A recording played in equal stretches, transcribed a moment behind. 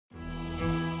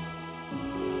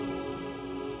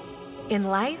In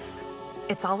life,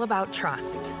 it's all about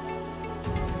trust.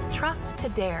 Trust to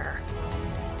dare.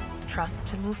 Trust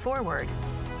to move forward.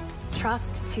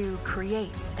 Trust to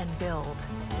create and build.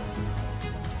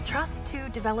 Trust to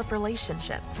develop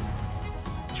relationships.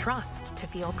 Trust to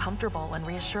feel comfortable and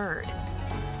reassured.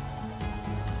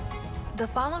 The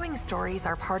following stories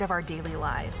are part of our daily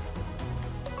lives.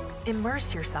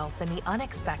 Immerse yourself in the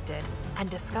unexpected and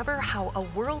discover how a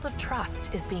world of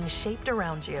trust is being shaped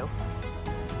around you.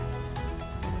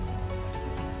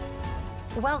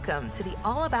 Welcome to the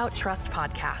All About Trust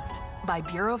podcast by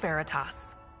Bureau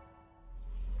Veritas.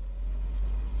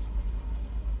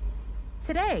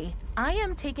 Today, I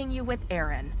am taking you with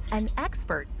Aron, an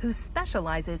expert who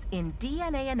specializes in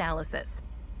DNA analysis.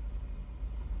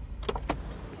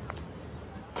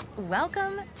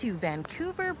 Welcome to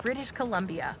Vancouver, British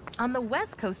Columbia, on the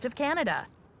west coast of Canada.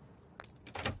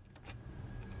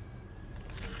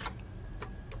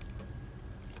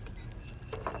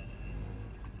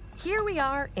 Here we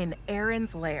are in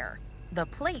Aron's lair, the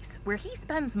place where he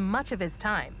spends much of his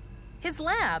time, his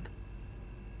lab.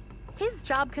 His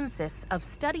job consists of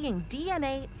studying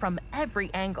DNA from every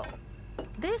angle.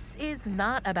 This is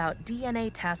not about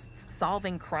DNA tests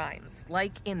solving crimes,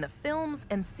 like in the films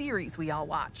and series we all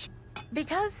watch.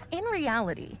 Because in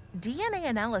reality, DNA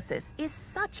analysis is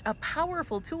such a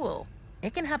powerful tool.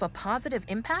 It can have a positive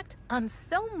impact on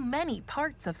so many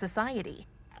parts of society.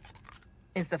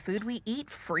 Is the food we eat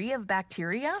free of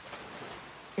bacteria?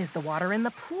 Is the water in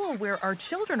the pool where our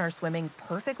children are swimming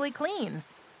perfectly clean?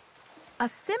 A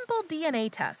simple DNA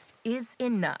test is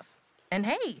enough. And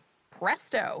hey,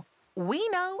 presto, we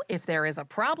know if there is a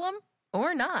problem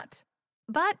or not.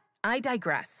 But I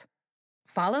digress.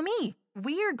 Follow me.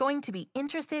 We are going to be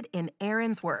interested in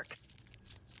Aron's work.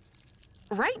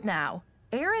 Right now,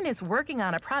 Aron is working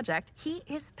on a project he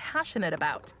is passionate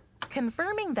about,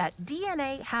 confirming that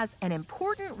DNA has an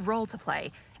important role to play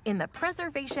in the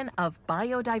preservation of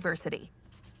biodiversity.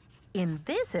 In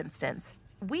this instance,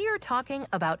 we are talking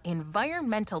about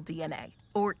environmental DNA,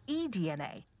 or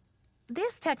eDNA.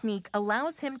 This technique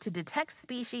allows him to detect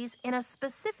species in a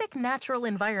specific natural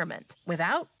environment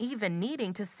without even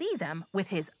needing to see them with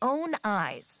his own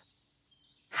eyes.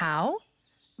 How?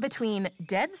 Between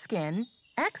dead skin,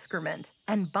 excrement,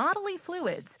 and bodily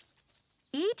fluids,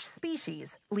 each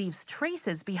species leaves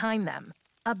traces behind them,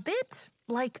 a bit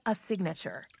like a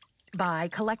signature, by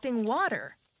collecting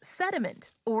water,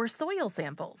 sediment, or soil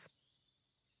samples.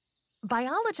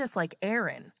 Biologists like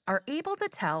Aron are able to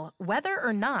tell whether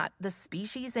or not the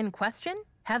species in question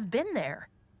have been there.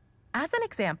 As an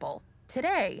example,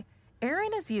 today,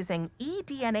 Aron is using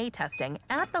eDNA testing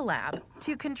at the lab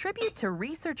to contribute to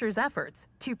researchers' efforts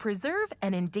to preserve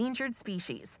an endangered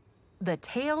species, the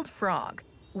tailed frog,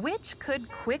 which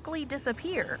could quickly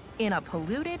disappear in a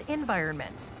polluted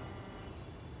environment.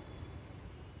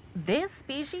 This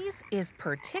species is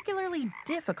particularly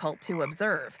difficult to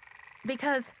observe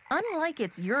because, unlike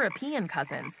its European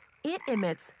cousins, it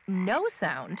emits no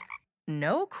sound,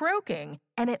 no croaking,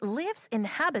 and it lives in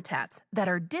habitats that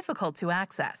are difficult to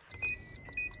access.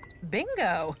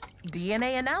 Bingo!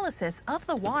 DNA analysis of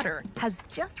the water has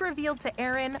just revealed to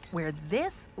Aron where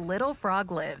this little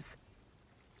frog lives.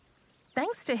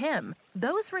 Thanks to him,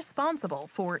 those responsible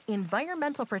for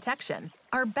environmental protection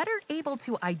are better able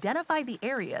to identify the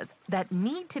areas that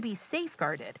need to be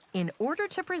safeguarded in order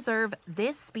to preserve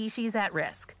this species at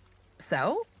risk.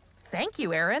 So, thank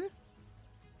you, Aron.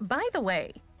 By the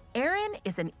way, Aron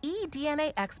is an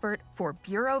eDNA expert for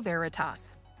Bureau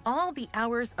Veritas. All the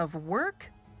hours of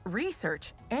work,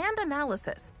 research, and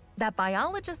analysis that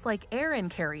biologists like Aron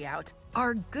carry out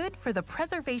are good for the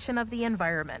preservation of the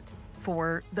environment,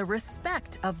 for the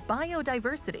respect of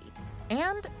biodiversity,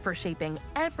 and for shaping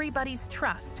everybody's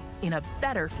trust in a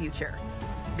better future.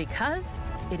 Because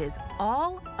it is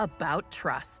all about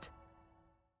trust.